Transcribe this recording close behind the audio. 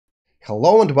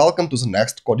Hello and welcome to the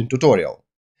next coding tutorial.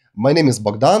 My name is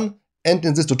Bogdan, and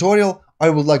in this tutorial I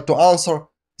would like to answer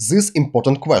this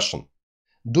important question.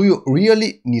 Do you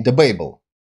really need a Babel?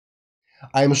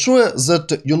 I am sure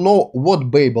that you know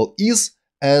what Babel is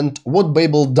and what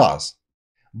Babel does.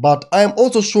 But I am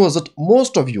also sure that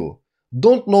most of you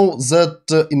don't know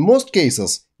that in most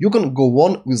cases you can go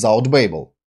on without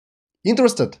Babel.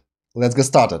 Interested? Let's get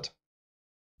started.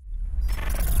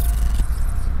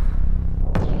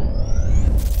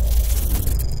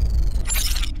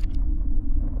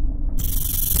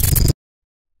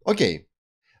 Okay,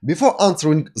 before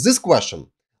answering this question,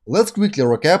 let's quickly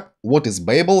recap what is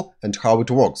Babel and how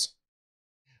it works.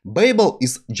 Babel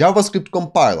is JavaScript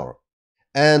compiler,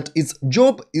 and its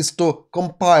job is to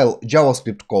compile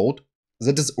JavaScript code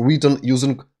that is written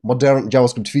using modern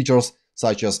JavaScript features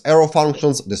such as arrow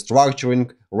functions,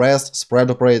 destructuring, rest,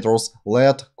 spread operators,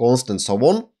 let, const, and so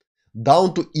on,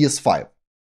 down to ES5.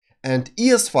 And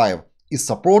ES5 is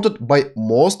supported by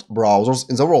most browsers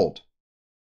in the world.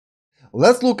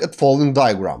 Let's look at following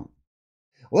diagram.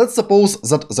 Let's suppose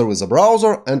that there is a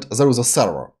browser and there is a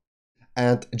server,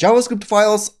 and JavaScript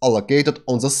files are located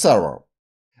on the server.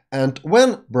 And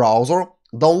when browser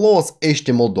downloads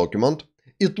HTML document,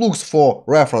 it looks for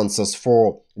references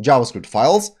for JavaScript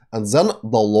files and then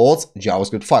downloads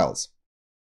JavaScript files.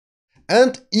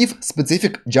 And if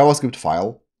specific JavaScript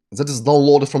file that is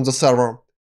downloaded from the server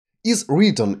is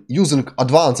written using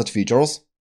advanced features,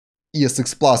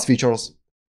 ES6 plus features,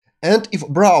 and if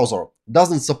browser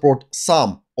doesn't support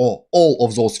some or all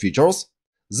of those features,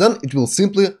 then it will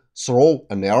simply throw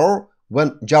an error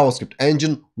when JavaScript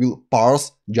engine will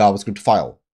parse JavaScript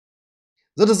file.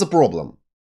 That is a problem.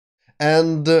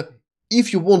 And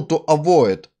if you want to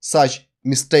avoid such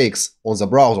mistakes on the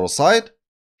browser side,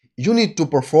 you need to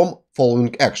perform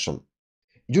following action.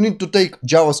 You need to take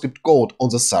JavaScript code on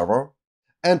the server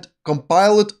and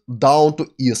compile it down to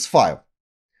ES5.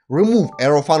 Remove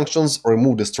arrow functions,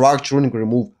 remove destructuring,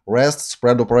 remove rest,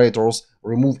 spread operators,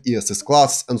 remove ES6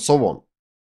 classes, and so on.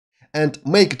 And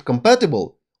make it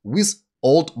compatible with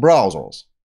old browsers.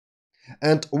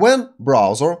 And when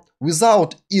browser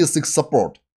without ES6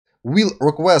 support will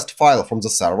request file from the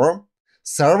server,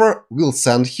 server will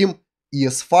send him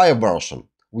ES5 version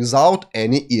without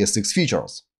any ES6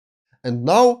 features. And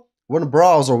now, when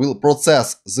browser will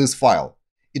process this file,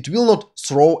 it will not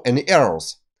throw any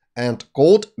errors, and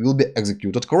code will be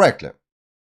executed correctly.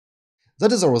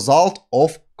 That is a result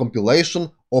of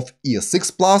compilation of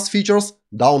ES6 plus features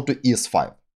down to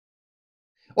ES5.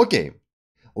 Okay,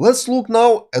 let's look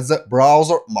now at the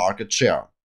browser market share.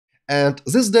 And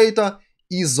this data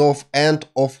is of end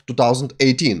of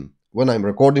 2018, when I'm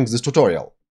recording this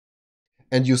tutorial.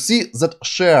 And you see that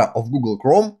share of Google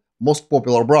Chrome, most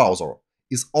popular browser,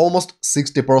 is almost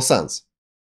 60%.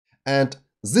 And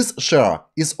this share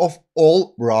is of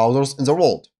all browsers in the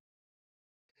world.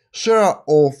 Share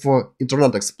of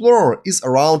Internet Explorer is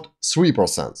around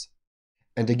 3%.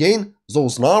 And again,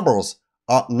 those numbers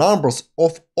are numbers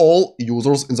of all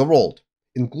users in the world,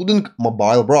 including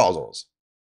mobile browsers.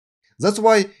 That's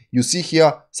why you see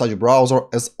here such browser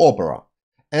as Opera,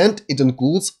 and it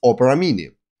includes Opera Mini,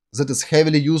 that is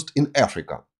heavily used in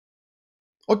Africa.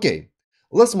 Okay,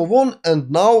 let's move on, and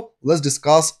now let's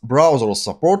discuss browser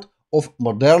support of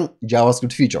modern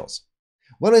JavaScript features.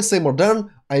 When I say modern,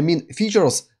 I mean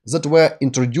features that were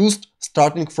introduced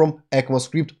starting from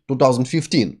ECMAScript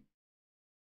 2015.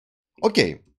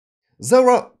 Okay, there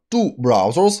are two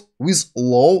browsers with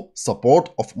low support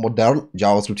of modern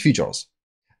JavaScript features,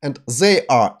 and they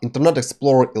are Internet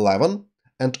Explorer 11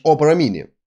 and Opera Mini.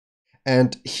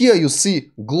 And here you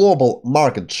see global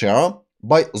market share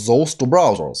by those two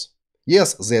browsers.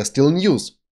 Yes, they are still in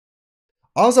use.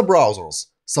 Other browsers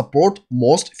support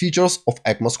most features of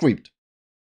ECMAScript.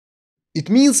 It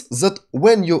means that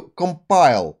when you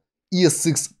compile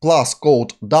ES6 plus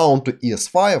code down to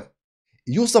ES5,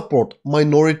 you support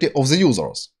minority of the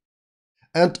users.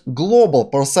 And global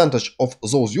percentage of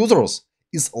those users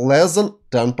is less than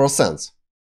 10%.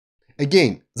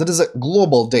 Again, that is a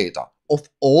global data of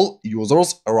all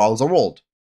users around the world.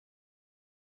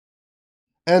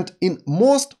 And in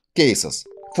most cases,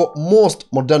 for most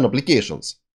modern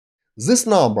applications, this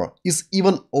number is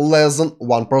even less than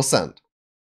 1%.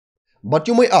 But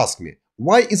you may ask me,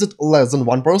 why is it less than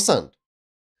 1%?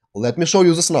 Let me show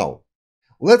you this now.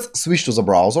 Let's switch to the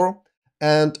browser,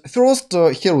 and first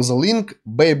here is a link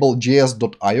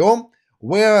babel.js.io,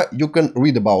 where you can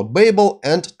read about Babel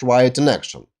and try it in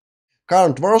action.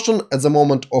 Current version at the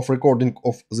moment of recording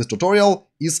of this tutorial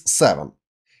is 7.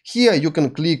 Here you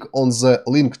can click on the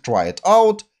link Try it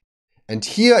out, and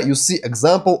here you see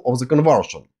example of the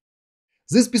conversion.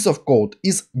 This piece of code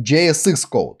is JS6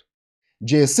 code.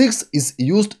 JS6 is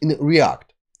used in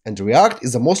React, and React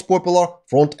is the most popular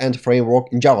front-end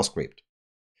framework in JavaScript.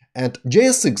 And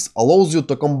JS6 allows you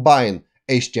to combine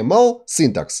HTML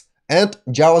syntax and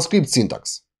JavaScript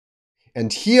syntax.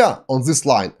 And here on this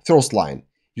line, first line,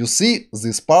 you see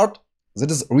this part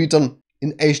that is written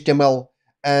in HTML,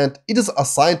 and it is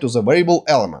assigned to the variable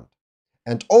element.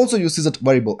 And also you see that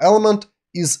variable element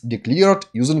is declared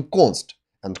using const,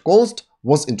 and const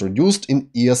was introduced in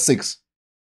ES6.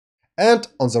 And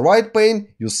on the right pane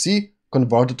you see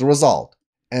converted result.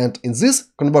 And in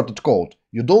this converted code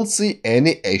you don't see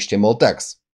any HTML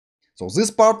tags. So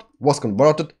this part was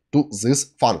converted to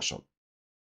this function.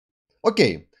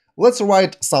 Okay, let's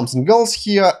write something else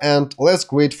here, and let's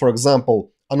create, for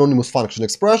example, anonymous function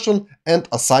expression and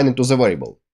assign it to the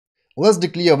variable. Let's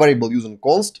declare a variable using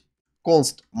const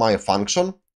my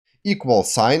function, equal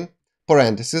sign,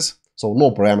 parentheses, so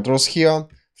no parameters here,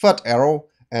 fat arrow,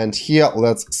 and here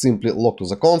let's simply log to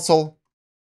the console,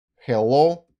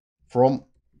 hello from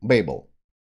Babel,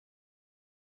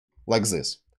 like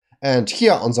this. And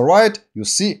here on the right you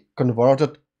see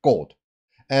converted code.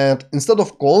 And instead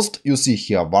of const you see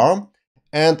here var,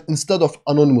 and instead of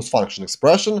anonymous function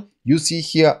expression you see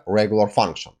here regular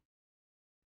function.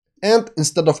 And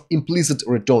instead of implicit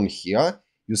return here,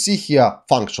 you see here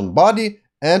function body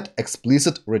and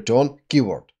explicit return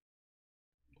keyword.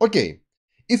 Okay,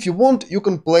 if you want, you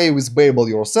can play with Babel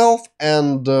yourself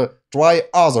and try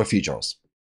other features.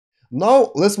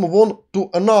 Now let's move on to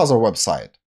another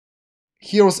website.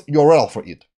 Here's URL for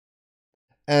it.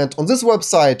 And on this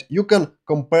website you can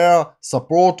compare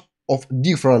support of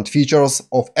different features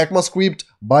of ECMAScript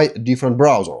by different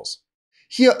browsers.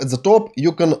 Here at the top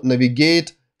you can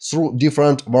navigate through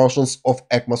different versions of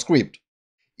ECMAScript.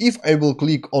 If I will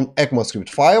click on ECMAScript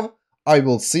 5, I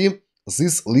will see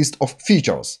this list of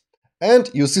features. And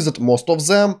you see that most of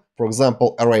them, for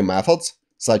example, array methods,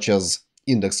 such as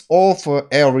index of,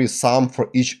 every, sum for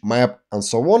each map, and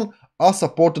so on, are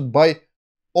supported by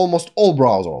almost all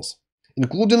browsers,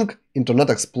 including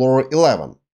Internet Explorer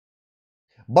 11.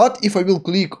 But if I will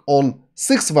click on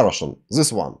 6th version,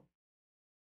 this one,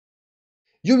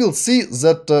 you will see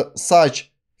that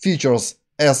such features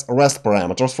as REST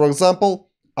parameters, for example,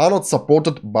 are not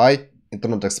supported by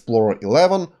Internet Explorer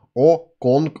 11 or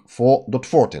Conc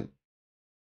 4.14.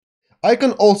 I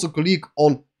can also click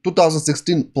on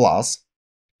 2016 Plus,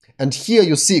 and here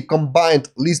you see combined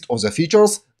list of the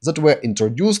features that were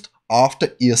introduced after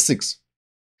ES6.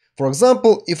 For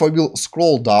example, if I will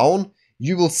scroll down,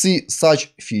 you will see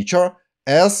such feature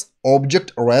as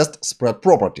Object REST Spread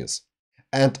Properties.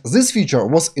 And this feature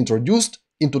was introduced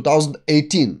in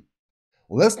 2018.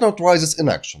 Let's now try this in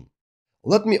action.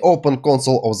 Let me open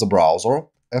console of the browser,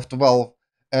 F12,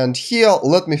 and here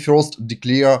let me first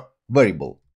declare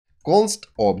variable const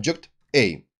object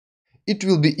a. It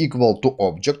will be equal to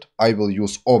object, I will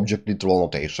use object literal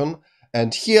notation,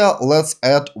 and here let's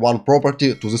add one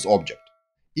property to this object.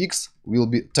 X will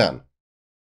be 10.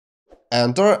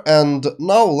 Enter, and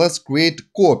now let's create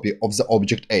copy of the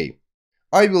object a.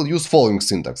 I will use following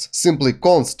syntax, simply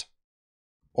const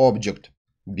object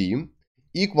b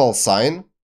equal sign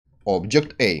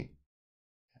object a.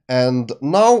 And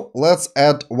now let's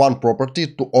add one property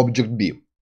to object b.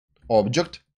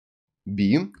 Object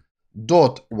b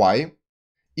dot y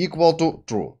equal to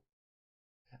true.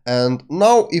 And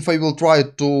now if I will try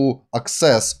to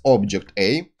access object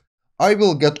a, I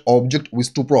will get object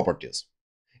with two properties.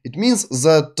 It means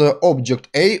that object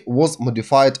a was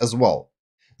modified as well.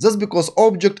 That's because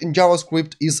object in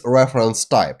JavaScript is reference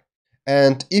type.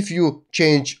 And if you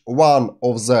change one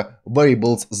of the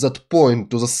variables that point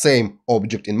to the same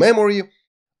object in memory,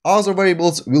 other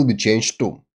variables will be changed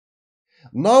too.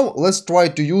 Now let's try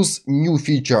to use new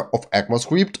feature of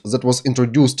ECMAScript that was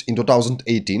introduced in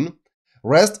 2018,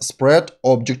 REST Spread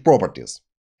Object Properties.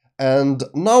 And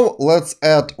now let's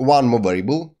add one more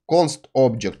variable, const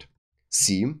object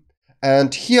c,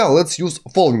 and here let's use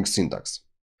following syntax.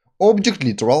 Object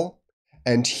literal,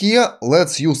 and here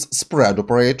let's use spread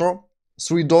operator,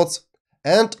 3 dots,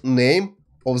 and name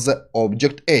of the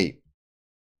object a,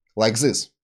 like this.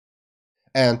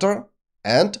 Enter,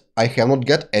 and I have not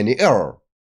get any error.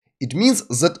 It means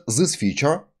that this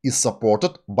feature is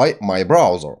supported by my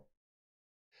browser.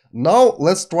 Now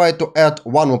let's try to add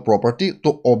one more property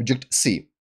to object c.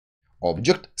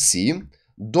 Object c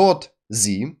dot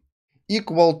z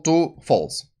equal to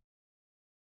false.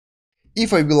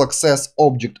 If I will access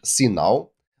object c now,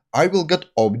 I will get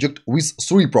object with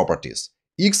three properties,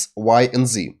 x, y, and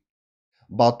z.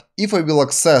 But if I will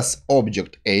access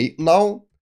object a now,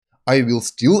 I will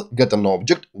still get an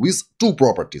object with two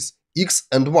properties, x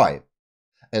and y.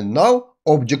 And now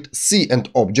object C and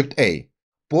object A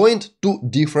point to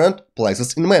different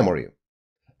places in memory.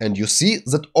 And you see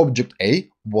that object A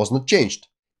was not changed.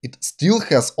 It still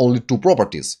has only two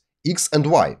properties, X and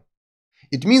Y.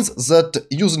 It means that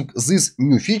using this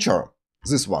new feature,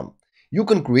 this one, you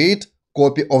can create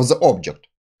copy of the object.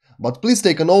 But please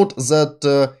take a note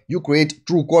that you create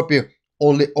true copy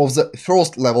only of the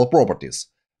first level properties.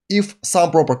 If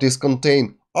some properties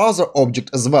contain other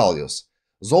object as values,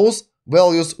 those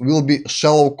values will be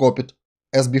shallow copied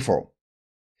as before.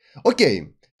 Okay,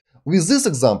 with this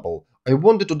example, I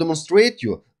wanted to demonstrate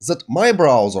you that my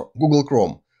browser, Google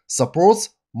Chrome, supports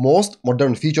most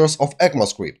modern features of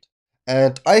ECMAScript.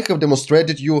 And I have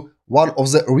demonstrated you one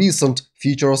of the recent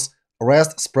features,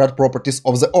 REST spread properties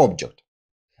of the object.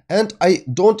 And I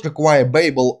don't require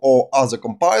Babel or other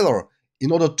compiler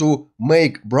in order to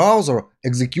make browser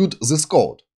execute this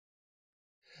code.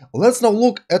 Let's now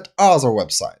look at other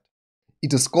website.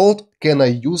 It is called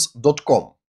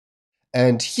caniuse.com.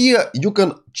 And here you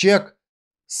can check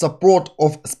support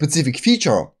of specific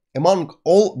feature among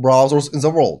all browsers in the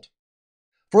world.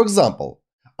 For example,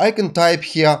 I can type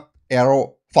here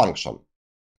arrow function.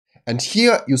 And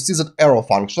here you see that arrow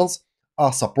functions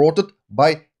are supported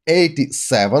by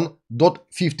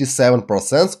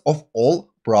 87.57% of all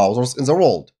browsers in the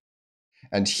world.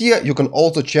 And here you can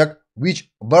also check which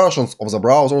versions of the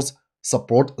browsers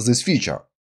support this feature.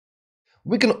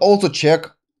 We can also check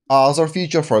other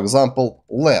feature, for example,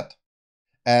 LED.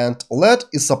 And LED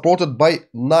is supported by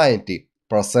 90%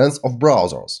 of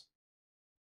browsers.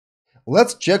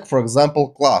 Let's check, for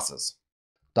example, classes.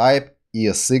 Type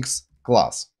ES6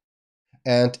 class.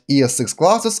 And ES6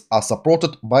 classes are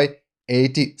supported by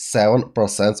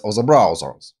 87% of the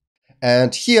browsers.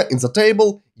 And here in the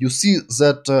table, you see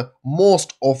that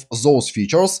most of those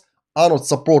features are not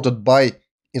supported by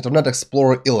Internet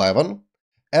Explorer 11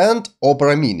 and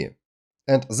Opera Mini.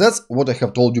 And that's what I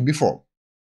have told you before.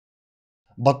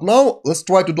 But now let's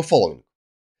try to do following.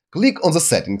 Click on the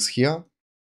settings here.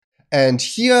 And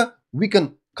here we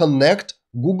can connect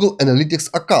Google Analytics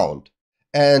account.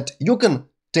 And you can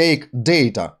take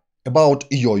data about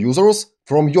your users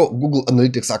from your Google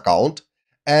Analytics account,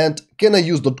 and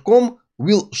caniuse.com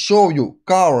will show you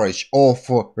coverage of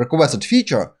requested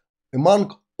feature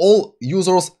among all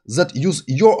users that use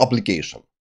your application.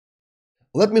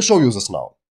 Let me show you this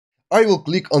now. I will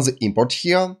click on the import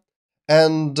here,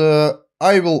 and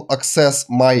I will access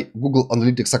my Google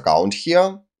Analytics account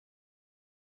here.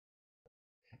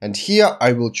 And here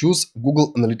I will choose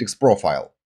Google Analytics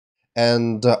profile.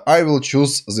 And I will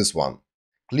choose this one.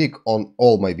 Click on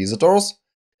all my visitors.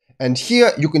 And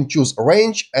here you can choose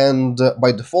range, and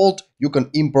by default you can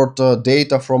import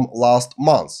data from last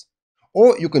month.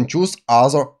 Or you can choose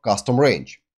other custom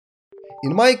range.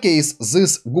 In my case,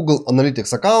 this Google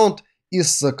Analytics account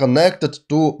is connected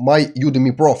to my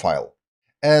Udemy profile.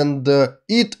 And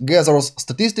it gathers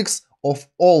statistics of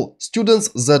all students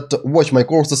that watch my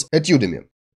courses at Udemy.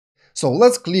 So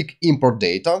let's click import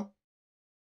data.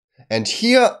 And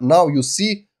here now you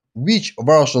see which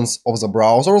versions of the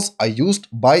browsers are used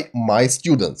by my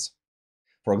students.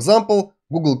 For example,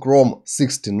 Google Chrome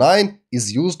 69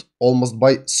 is used almost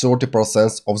by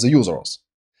 30% of the users.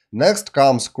 Next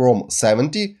comes Chrome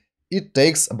 70, it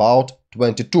takes about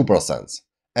 22%.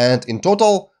 And in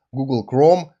total, Google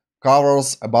Chrome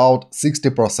covers about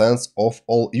 60% of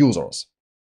all users.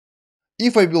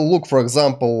 If I will look, for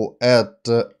example, at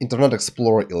Internet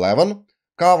Explorer 11,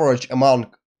 coverage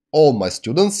among all my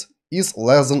students is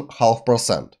less than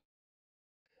 0.5%.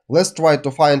 Let's try to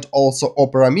find also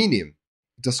Opera Mini.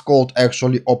 It is called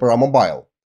actually Opera Mobile.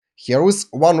 Here is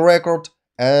one record,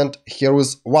 and here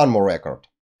is one more record.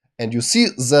 And you see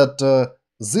that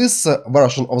this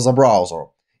version of the browser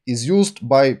is used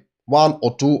by 1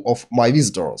 or 2 of my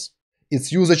visitors.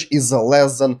 Its usage is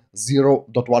less than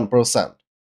 0.1%.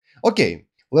 Okay,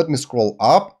 let me scroll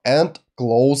up and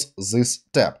close this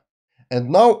tab. And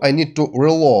now I need to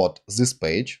reload this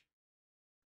page.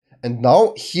 And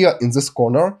now here in this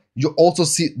corner, you also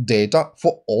see data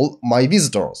for all my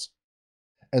visitors.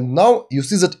 And now you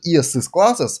see that ES6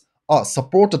 classes are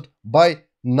supported by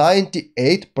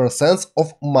 98%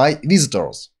 of my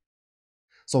visitors.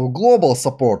 So global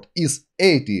support is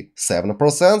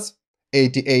 87%,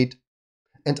 88,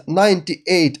 and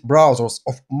 98 browsers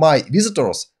of my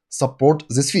visitors support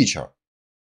this feature.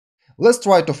 Let's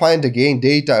try to find again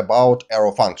data about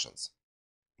arrow functions.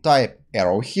 Type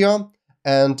arrow here,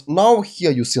 and now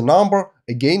here you see number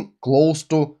again close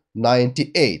to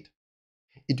 98.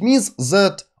 It means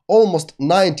that almost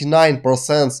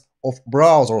 99% of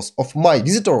browsers of my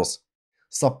visitors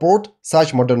support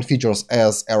such modern features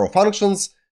as arrow functions,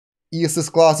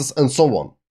 ES6 classes, and so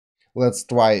on. Let's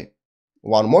try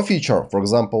one more feature, for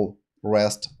example,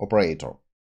 REST operator.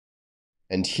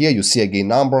 And here you see again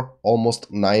number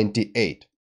almost 98.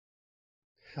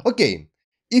 Okay,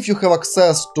 if you have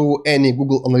access to any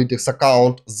Google Analytics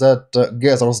account that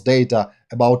gathers data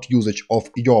about usage of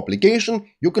your application,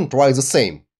 you can try the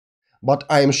same. But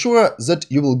I am sure that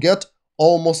you will get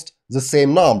almost the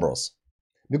same numbers.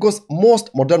 Because most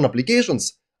modern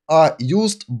applications are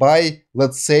used by,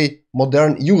 let's say,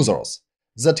 modern users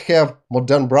that have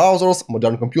modern browsers,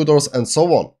 modern computers, and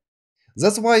so on.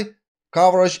 That's why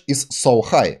coverage is so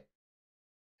high.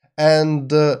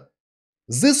 And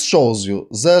this shows you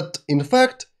that, in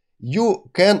fact, you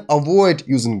can avoid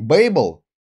using Babel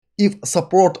if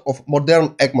support of modern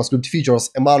ECMAScript features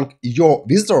among your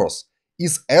visitors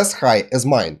is as high as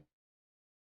mine.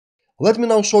 Let me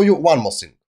now show you one more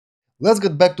thing. Let's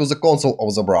get back to the console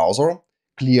of the browser,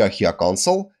 clear here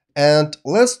console, and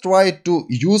let's try to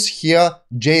use here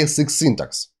JS6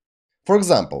 syntax. For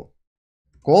example,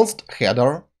 const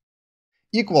header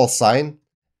equal sign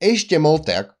HTML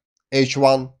tag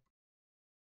h1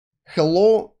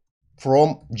 hello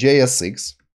from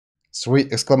JS6 3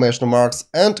 exclamation marks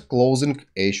and closing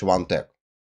h1 tag.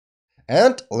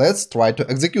 And let's try to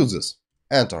execute this.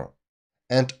 Enter.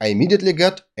 And I immediately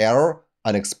get error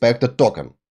unexpected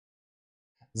token.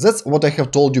 That's what I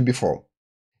have told you before.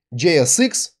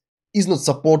 JS6 is not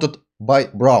supported by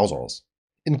browsers,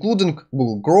 including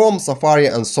Google Chrome, Safari,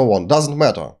 and so on, doesn't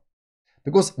matter.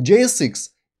 Because JS6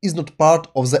 is not part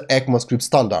of the ECMAScript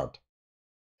standard.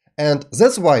 And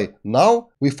that's why now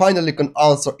we finally can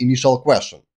answer initial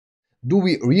question. Do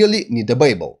we really need a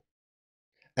Babel?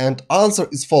 And answer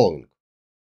is following.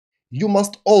 You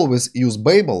must always use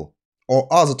Babel or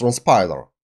other transpiler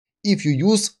if you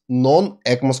use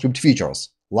non-ECMAScript features,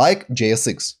 like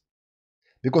JS6.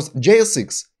 Because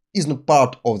JS6 is not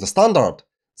part of the standard,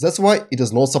 that's why it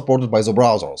is not supported by the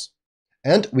browsers.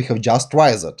 And we have just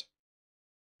tried that.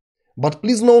 But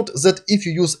please note that if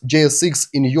you use JS6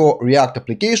 in your React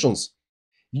applications,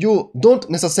 you don't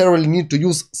necessarily need to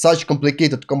use such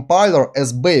complicated compiler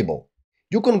as Babel.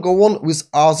 You can go on with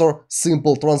other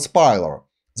simple transpiler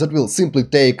that will simply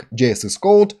take JS6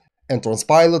 code and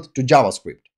transpile it to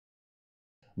JavaScript.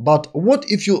 But what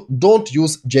if you don't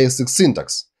use JS6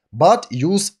 syntax, but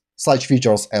use such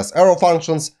features as arrow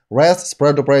functions, REST,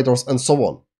 spread operators, and so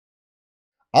on?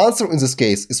 Answer in this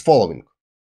case is following.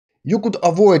 You could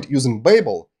avoid using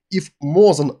Babel if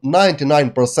more than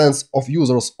 99% of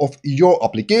users of your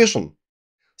application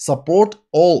support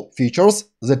all features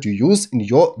that you use in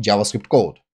your JavaScript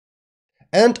code.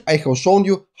 And I have shown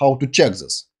you how to check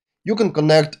this. You can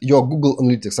connect your Google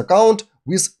Analytics account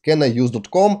with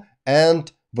caniuse.com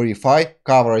and verify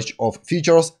coverage of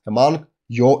features among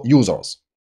your users.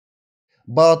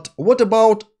 But what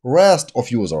about rest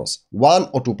of users, 1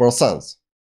 or 2%?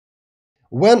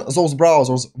 When those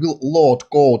browsers will load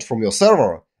code from your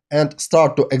server and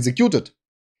start to execute it,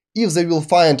 if they will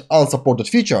find unsupported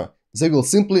feature, they will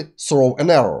simply throw an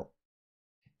error.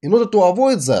 In order to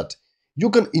avoid that, you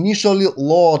can initially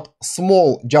load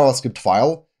small JavaScript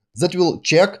file that will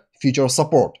check feature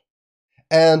support.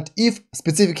 And if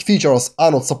specific features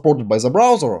are not supported by the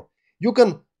browser, you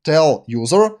can tell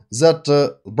user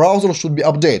that browser should be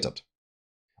updated.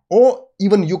 Or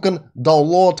even you can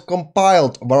download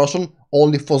compiled version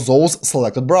only for those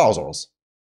selected browsers.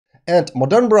 And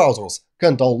modern browsers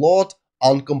can download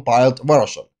uncompiled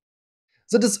version.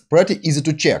 That is pretty easy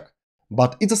to check,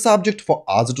 but it's a subject for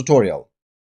other tutorial.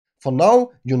 For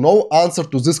now, you know answer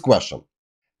to this question.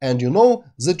 And you know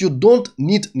that you don't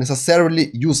need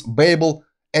necessarily use Babel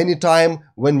anytime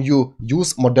when you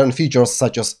use modern features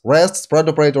such as REST, spread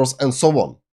operators, and so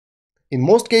on. In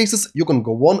most cases, you can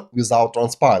go on without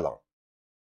transpiler.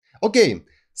 Okay,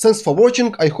 thanks for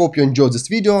watching, I hope you enjoyed this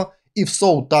video. If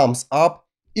so, thumbs up.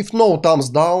 If no, thumbs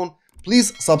down.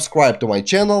 Please subscribe to my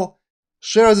channel,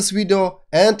 share this video,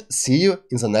 and see you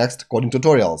in the next coding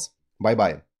tutorials. Bye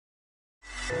bye.